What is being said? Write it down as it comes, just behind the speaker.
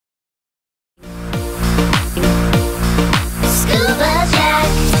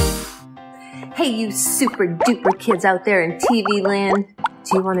Hey, you super duper kids out there in TV land.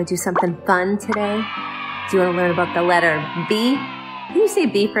 Do you want to do something fun today? Do you want to learn about the letter B? Can you say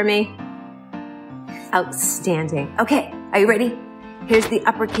B for me? Outstanding. Okay, are you ready? Here's the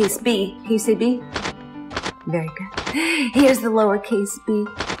uppercase B. Can you say B? Very good. Here's the lowercase b.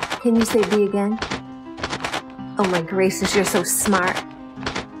 Can you say B again? Oh my gracious, you're so smart.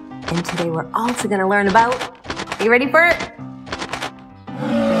 And today we're also going to learn about, are you ready for it?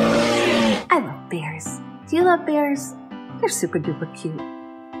 I love bears. Do you love bears? They're super duper cute.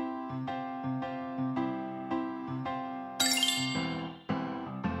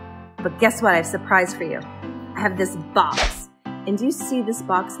 But guess what? I have a surprise for you. I have this box. And do you see this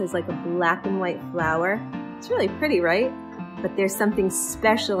box has like a black and white flower? It's really pretty, right? But there's something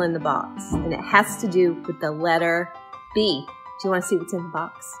special in the box. And it has to do with the letter B. Do you want to see what's in the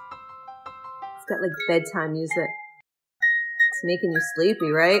box? It's got like bedtime music. It's making you sleepy,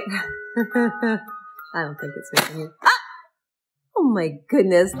 right? I don't think it's making you... Ah! Oh my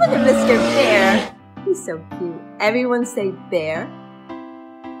goodness, look at Mr. Bear. He's so cute. Everyone say bear.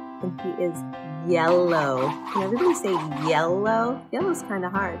 And he is yellow. Can everybody say yellow? Yellow's kind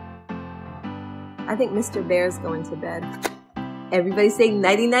of hard. I think Mr. Bear's going to bed. Everybody say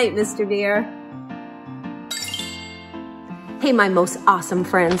nighty-night, Mr. Bear. Hey, my most awesome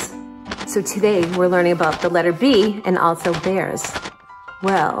friends. So today we're learning about the letter B and also bears.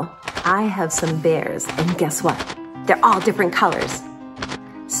 Well, I have some bears, and guess what? They're all different colors.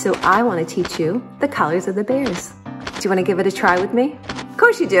 So I want to teach you the colors of the bears. Do you want to give it a try with me? Of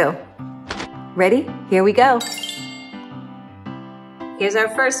course you do. Ready? Here we go. Here's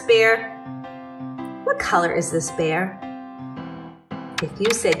our first bear. What color is this bear? If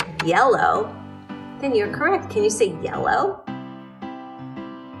you said yellow, then you're correct. Can you say yellow?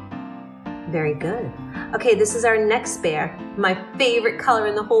 Very good. Okay, this is our next bear. My favorite color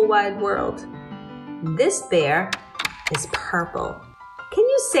in the whole wide world. This bear is purple. Can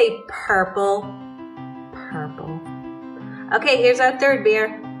you say purple? Purple. Okay, here's our third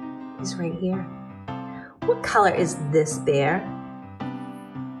bear. He's right here. What color is this bear?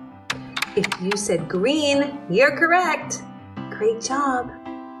 If you said green, you're correct. Great job.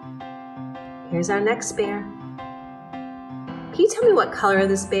 Here's our next bear. Can you tell me what color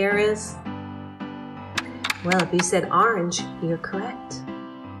this bear is? Well, if you said orange, you're correct.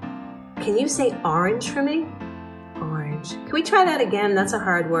 Can you say orange for me? Orange. Can we try that again? That's a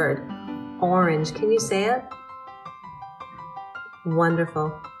hard word. Orange. Can you say it?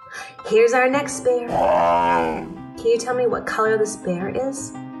 Wonderful. Here's our next bear. Can you tell me what color this bear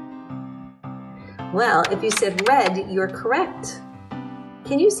is? Well, if you said red, you're correct.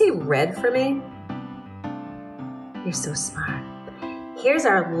 Can you say red for me? You're so smart. Here's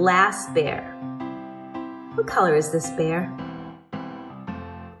our last bear. What color is this bear?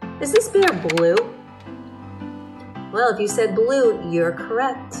 Is this bear blue? Well, if you said blue, you're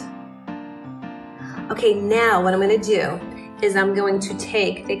correct. Okay, now what I'm going to do is I'm going to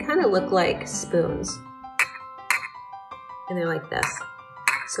take, they kind of look like spoons. And they're like this.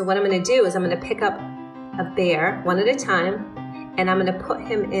 So what I'm going to do is I'm going to pick up a bear one at a time, and I'm going to put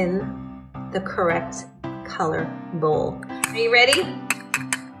him in the correct color bowl. Are you ready?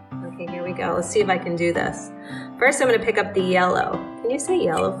 Okay, here we go. Let's see if I can do this. First, I'm going to pick up the yellow. Can you say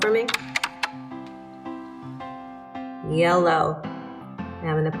yellow for me? Yellow. Now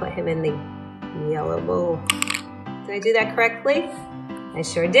I'm going to put him in the yellow bowl. Did I do that correctly? I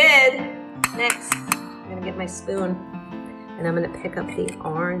sure did. Next, I'm going to get my spoon, and I'm going to pick up the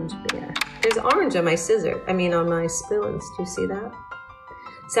orange bear. There's orange on my scissors. on my spoons. Do you see that?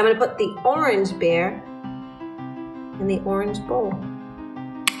 So I'm going to put the orange bear in the orange bowl.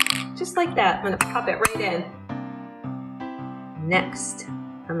 Just like that. I'm going to pop it right in. Next,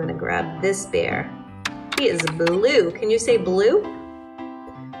 I'm going to grab this bear. He is blue. Can you say blue?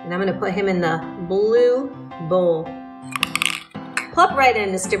 And I'm going to put him in the blue bowl. Plop right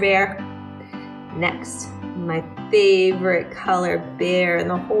in, Mr. Bear. Next, my favorite color bear in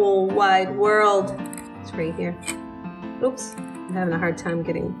the whole wide world. It's right here. Oops, I'm having a hard time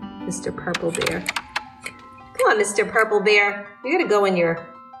getting Mr. Purple Bear. Come on, Mr. Purple Bear. You gotta go in your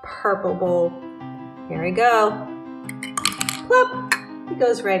purple bowl. Here we go. Plop. He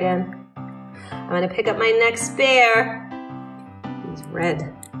goes right in. I'm gonna pick up my next bear. He's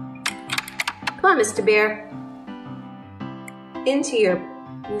red. Come on, Mr. Bear. Into your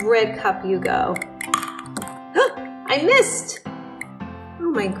red cup you go. I missed!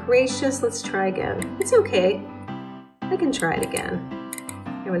 Oh my gracious, let's try again. It's okay. I can try it again.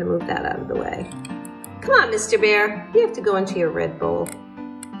 I'm gonna move that out of the way. Come on, Mr. Bear. You have to go into your red bowl.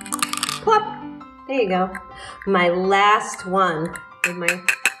 Plop. There you go. My last one with my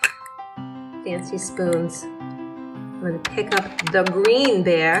fancy spoons. I'm going to pick up the green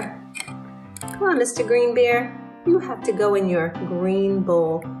bear. Come on, Mr. Green Bear. You have to go in your green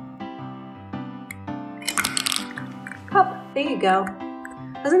bowl. Oh, there you go.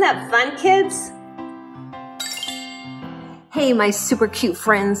 Wasn't that fun, kids? Hey, my super cute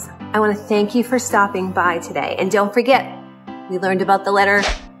friends. I want to thank you for stopping by today. And don't forget, we learned about the letter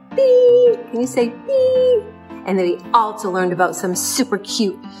B. Can you say B? And then we also learned about some super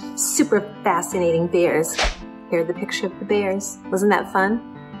cute, super fascinating bears. Here's the picture of the bears. Wasn't that fun?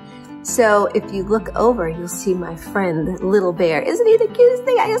 So if you look over, you'll see my friend, the little bear. Isn't he the cutest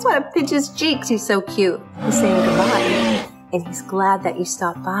thing? I just want to pinch his cheeks. He's so cute. He's saying goodbye. And he's glad that you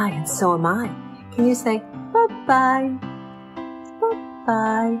stopped by, and so am I. Can you say bye-bye?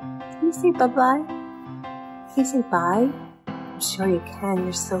 Bye-bye. Can you say bye-bye? Can you say bye? I'm sure you can.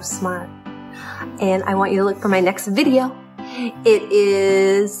 You're so smart. And I want you to look for my next video. It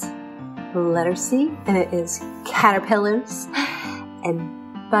is letter C, and it is caterpillars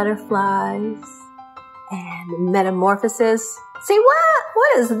and butterflies and metamorphosis. Say what?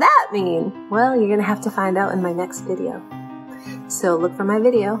 What does that mean? Well, you're gonna have to find out in my next video. So look for my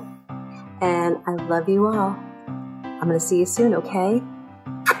video, and I love you all. I'm gonna see you soon, okay?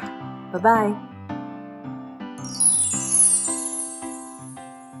 Bye-bye.